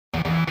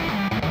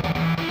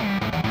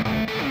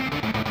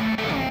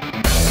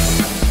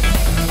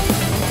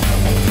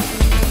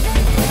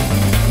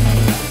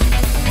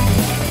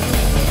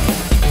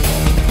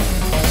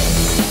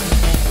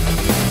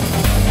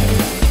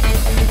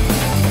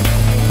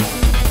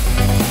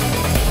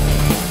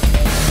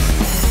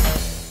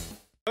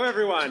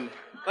everyone.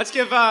 Let's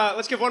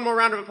give one more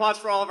round of applause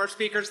for all of our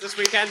speakers this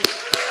weekend.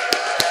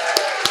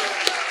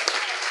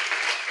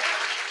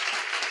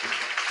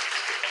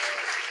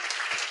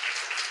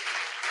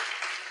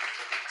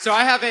 So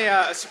I have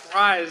a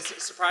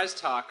surprise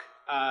talk.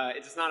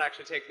 It does not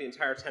actually take the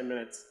entire 10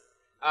 minutes.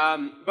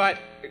 But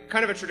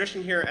kind of a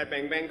tradition here at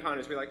Bang Bang Con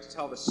is we like to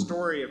tell the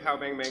story of how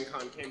Bang Bang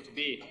Con came to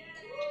be.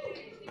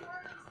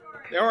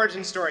 The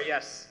origin story,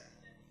 yes.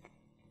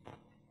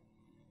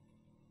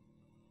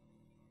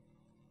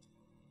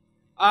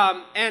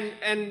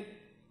 And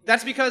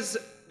that's because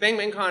Bang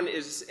Bang Con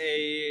is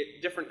a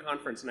different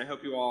conference, and I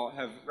hope you all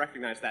have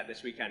recognized that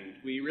this weekend.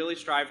 We really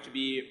strive to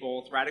be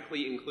both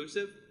radically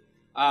inclusive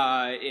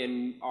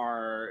in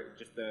our,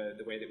 just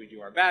the way that we do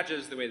our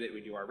badges, the way that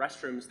we do our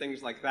restrooms,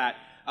 things like that,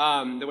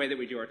 the way that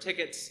we do our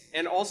tickets,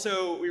 and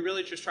also we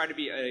really just try to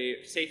be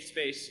a safe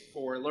space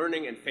for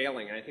learning and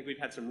failing, and I think we've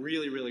had some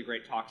really, really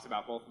great talks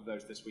about both of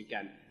those this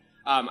weekend.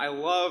 I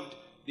loved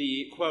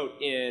the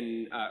quote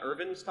in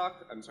Irvin's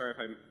talk, I'm sorry if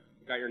I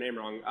got your name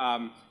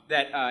wrong,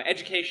 that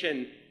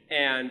education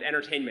and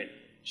entertainment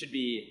should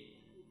be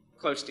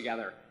close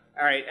together.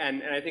 All right,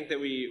 and I think that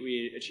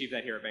we achieved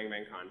that here at Bang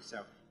Bang Con.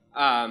 So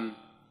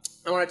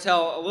I want to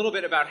tell a little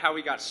bit about how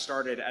we got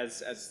started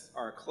as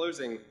our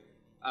closing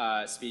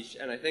speech,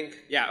 and I think,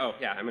 I'm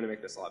going to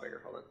make this a lot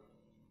bigger, hold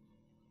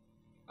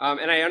on.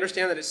 And I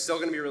understand that it's still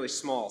going to be really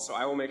small, so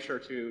I will make sure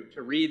to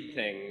read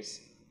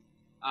things.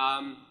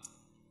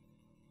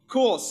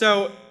 Cool,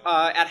 so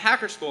at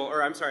Hacker School,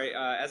 or I'm sorry,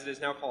 as it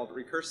is now called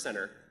Recurse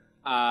Center,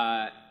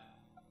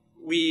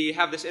 we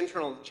have this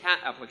internal chat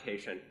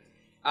application.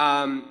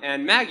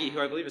 And Maggie, who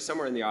I believe is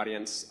somewhere in the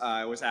audience,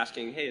 was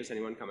asking, hey, is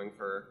anyone coming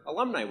for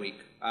Alumni Week,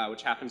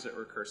 which happens at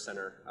Recurse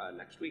Center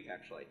next week,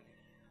 actually.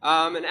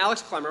 And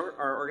Alex Clemmer,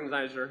 our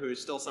organizer, who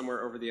is still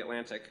somewhere over the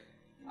Atlantic,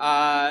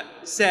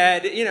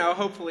 said,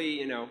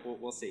 hopefully,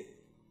 we'll see.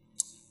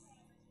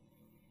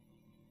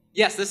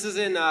 Yes, this is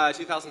in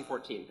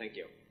 2014, thank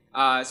you.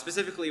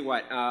 Specifically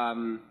what,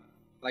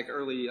 like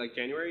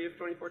January of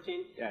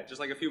 2014? Yeah, just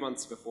like a few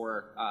months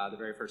before the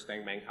very first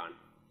Bang Bang Con.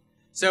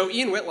 So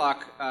Ian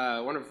Whitlock,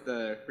 one of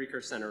the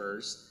Recurse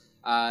Centerers,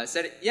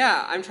 said,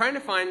 yeah, I'm trying to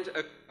find,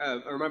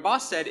 or my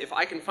boss said, if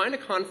I can find a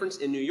conference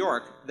in New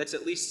York that's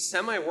at least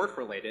semi-work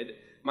related,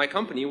 my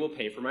company will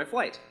pay for my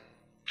flight.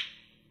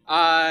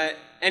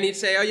 And he'd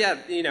say, oh yeah,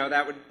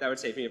 that would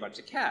save me a bunch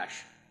of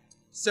cash.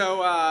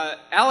 So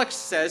Alex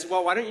says,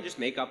 well, why don't you just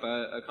make up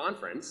a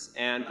conference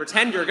and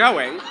pretend you're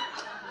going,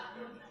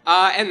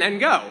 and then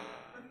go.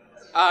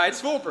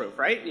 It's foolproof,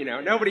 right?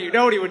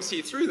 Nobody would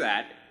see through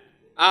that.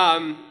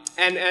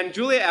 And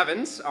Julia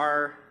Evans,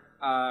 our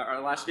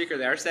last speaker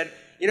there, said,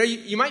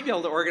 you might be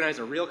able to organize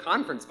a real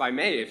conference by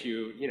May if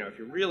you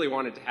really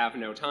wanted to have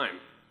no time.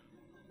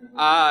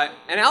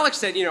 And Alex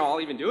said, I'll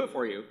even do it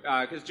for you,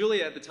 because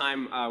Julia at the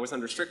time was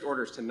under strict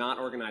orders to not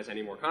organize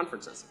any more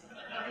conferences.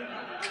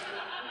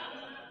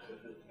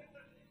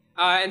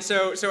 And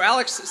so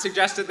Alex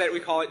suggested that we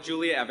call it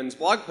Julia Evans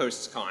Blog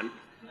Posts Con.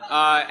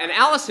 And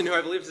Allison, who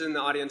I believe is in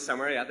the audience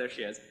somewhere, yeah, there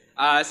she is,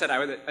 said I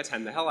would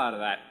attend the hell out of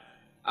that,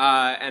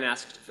 and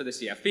asked for the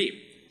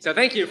CFP. So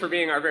thank you for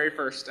being our very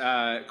first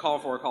call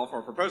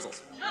for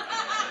proposals.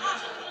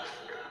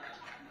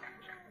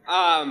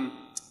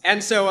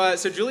 And so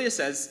Julia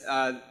says,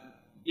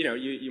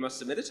 you must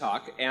submit a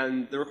talk,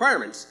 and the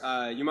requirements,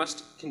 you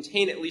must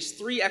contain at least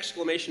 3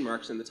 exclamation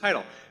marks in the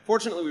title.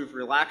 Fortunately, we've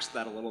relaxed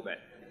that a little bit.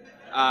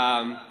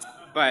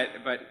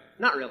 But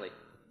not really.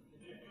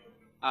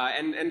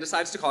 And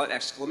decides to call it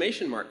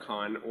Exclamation Mark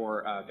Con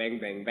or Bang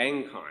Bang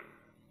Bang Con.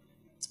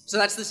 So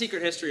that's the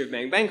secret history of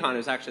Bang Bang Con,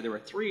 is actually there were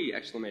 3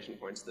 exclamation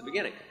points at the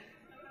beginning.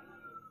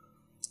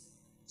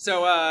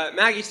 So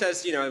Maggie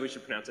says, we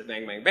should pronounce it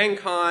Bang Bang Bang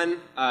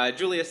Con.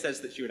 Julia says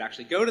that she would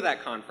actually go to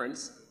that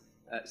conference.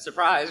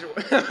 Surprise,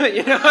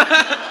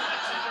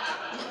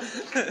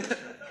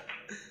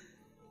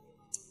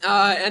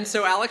 and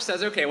so Alex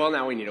says, okay, well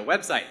now we need a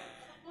website.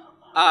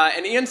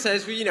 And Ian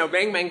says, well,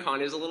 Bang Bang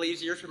Con is a little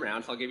easier to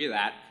pronounce, I'll give you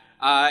that.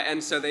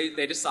 And so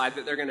they decide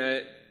that they're going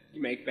to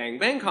make Bang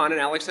Bang Con,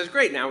 and Alex says,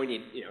 great, now we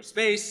need,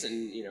 space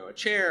and, a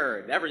chair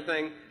and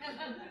everything.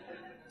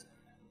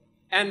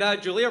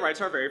 And Julia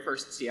writes our very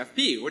first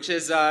CFP, which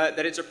is that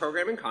it's a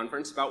programming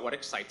conference about what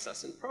excites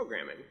us in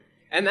programming.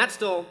 And that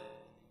still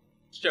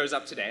shows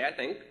up today, I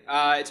think.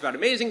 It's about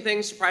amazing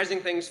things,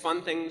 surprising things,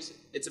 fun things.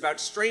 It's about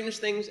strange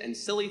things and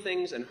silly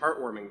things and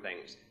heartwarming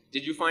things.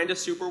 Did you find a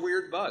super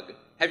weird bug?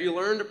 Have you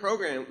learned a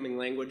programming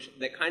language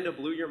that kind of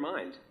blew your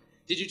mind?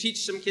 Did you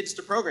teach some kids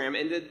to program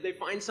and did they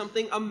find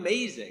something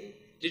amazing?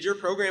 Did your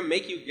program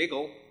make you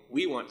giggle?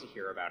 We want to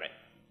hear about it.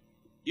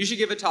 You should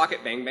give a talk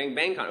at Bang Bang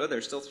Bang Con. Oh,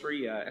 there's still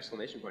 3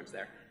 exclamation points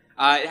there.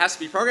 It has to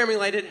be programming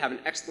related, have an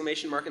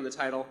exclamation mark in the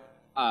title.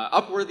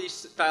 Upworthy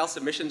style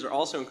submissions are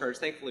also encouraged.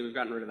 Thankfully, we've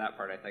gotten rid of that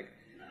part, I think.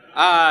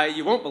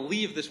 You won't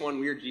believe this one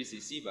weird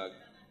GCC bug.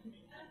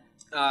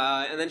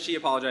 And then she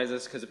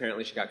apologizes because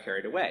apparently she got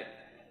carried away.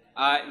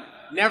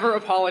 Never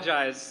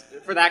apologize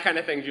for that kind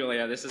of thing,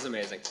 Julia. This is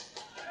amazing.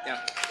 Yeah.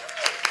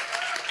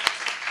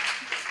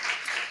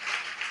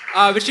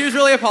 But she was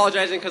really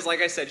apologizing because,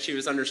 like I said, she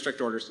was under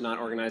strict orders to not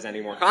organize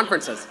any more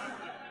conferences.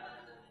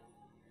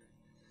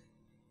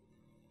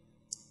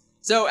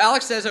 So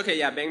Alex says, okay,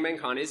 yeah, Bang Bang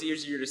Con is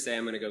easier to say.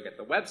 I'm going to go get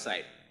the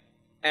website.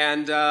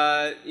 And,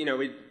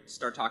 we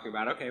start talking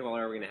about, okay, well,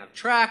 are we going to have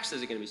tracks?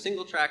 Is it going to be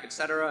single track, et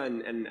cetera?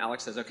 And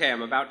Alex says, okay,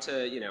 I'm about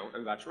to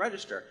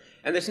register.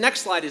 And this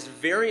next slide is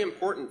very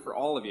important for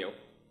all of you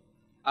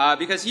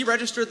because he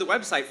registered the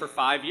website for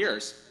 5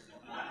 years.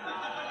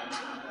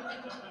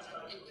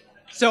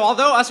 So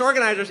although us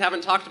organizers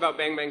haven't talked about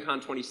Bang Bang Con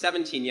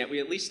 2017 yet, we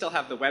at least still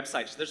have the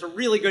website. So there's a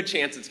really good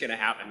chance it's going to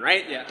happen,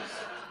 right? Yeah.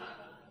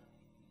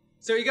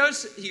 So he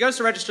goes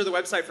to register the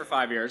website for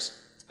 5 years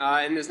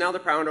and is now the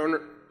proud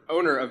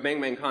owner of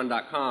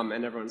bangbangcon.com,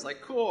 and everyone's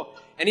like, cool.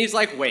 And he's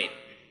like, wait,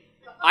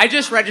 I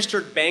just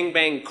registered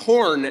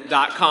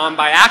bangbangcorn.com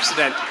by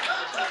accident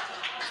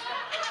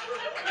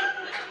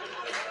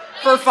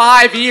for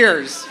 5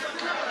 years.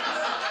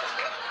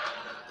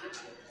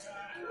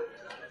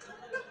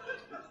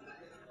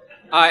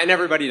 And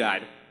everybody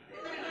died.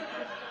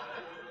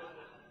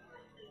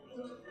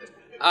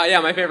 Yeah,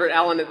 my favorite,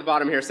 Alan at the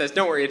bottom here says,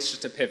 don't worry, it's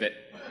just a pivot.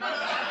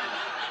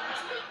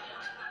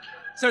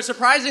 So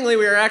surprisingly,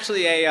 we are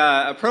actually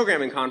a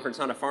programming conference,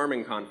 not a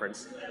farming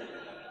conference.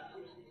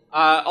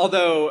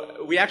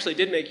 Although we actually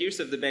did make use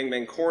of the Bang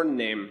Bang Corn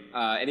name.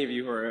 Any of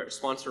you who are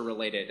sponsor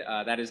related,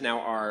 that is now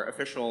our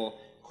official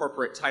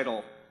corporate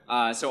title.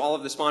 So all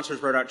of the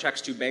sponsors wrote out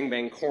checks to Bang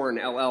Bang Corn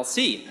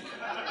LLC.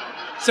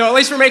 So at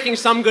least we're making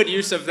some good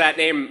use of that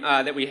name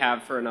that we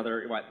have for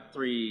another,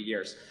 3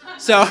 years.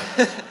 So,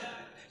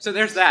 so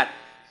there's that.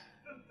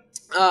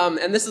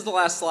 And this is the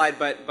last slide,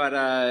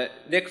 but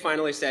Nick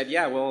finally said,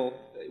 yeah, we'll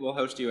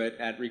host you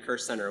at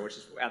Recurse Center, which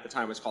is, at the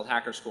time was called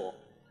Hacker School.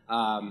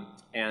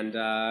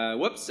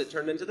 Whoops, it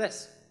turned into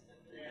this.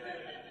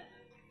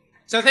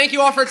 So thank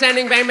you all for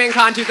attending Bang Bang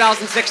Con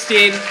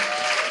 2016.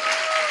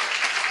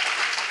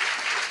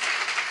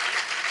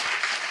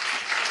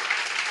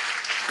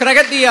 Could I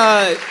get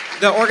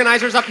the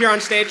organizers up here on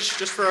stage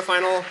just for a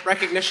final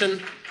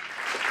recognition?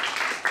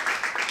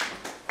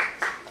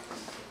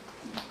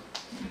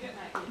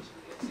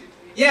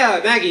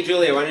 Yeah, Maggie,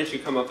 Julia, why don't you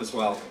come up as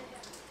well?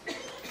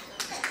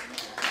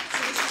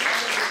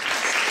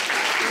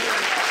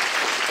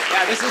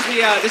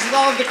 Yeah, this is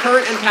all of the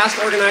current and past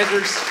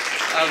organizers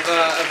of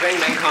Bang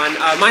Bang Con,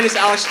 minus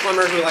Alex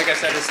Plummer, who, like I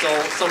said, is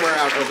still somewhere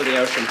out over the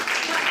ocean.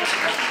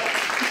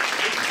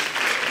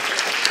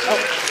 Oh,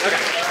 okay.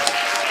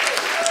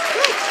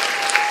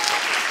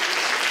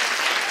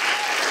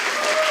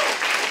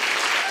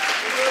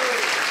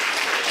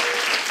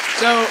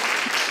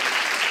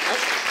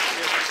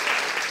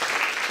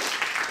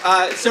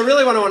 So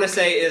really what I want to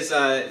say is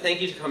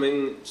thank you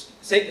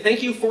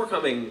for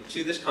coming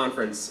to this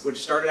conference, which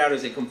started out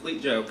as a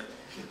complete joke,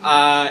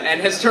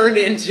 and has turned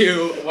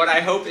into what I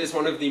hope is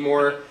one of the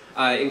more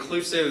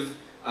inclusive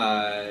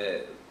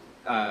and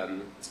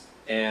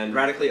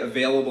radically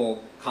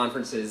available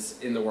conferences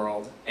in the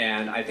world,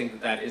 and I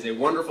think that is a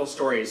wonderful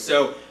story.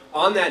 So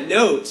on that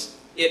note,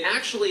 it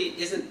actually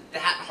isn't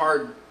that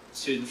hard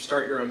to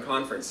start your own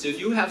conference. So if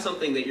you have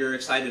something that you're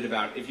excited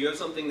about, if you have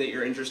something that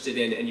you're interested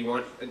in and you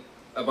want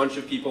a bunch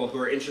of people who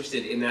are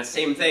interested in that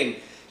same thing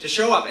to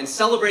show up and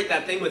celebrate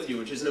that thing with you,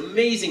 which is an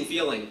amazing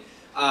feeling,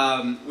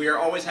 we are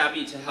always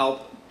happy to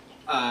help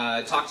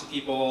talk to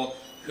people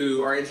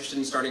who are interested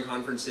in starting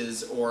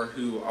conferences or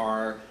who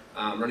are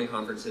running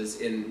conferences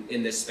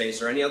in this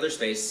space or any other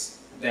space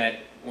that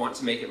want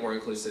to make it more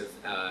inclusive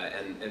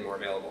and more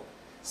available.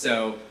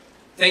 So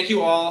thank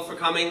you all for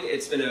coming.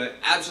 It's been an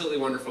absolutely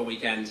wonderful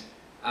weekend.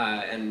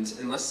 And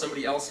unless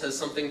somebody else has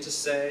something to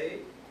say,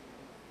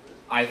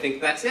 I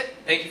think that's it.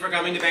 Thank you for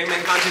coming to Bang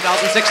Bang Con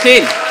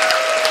 2016.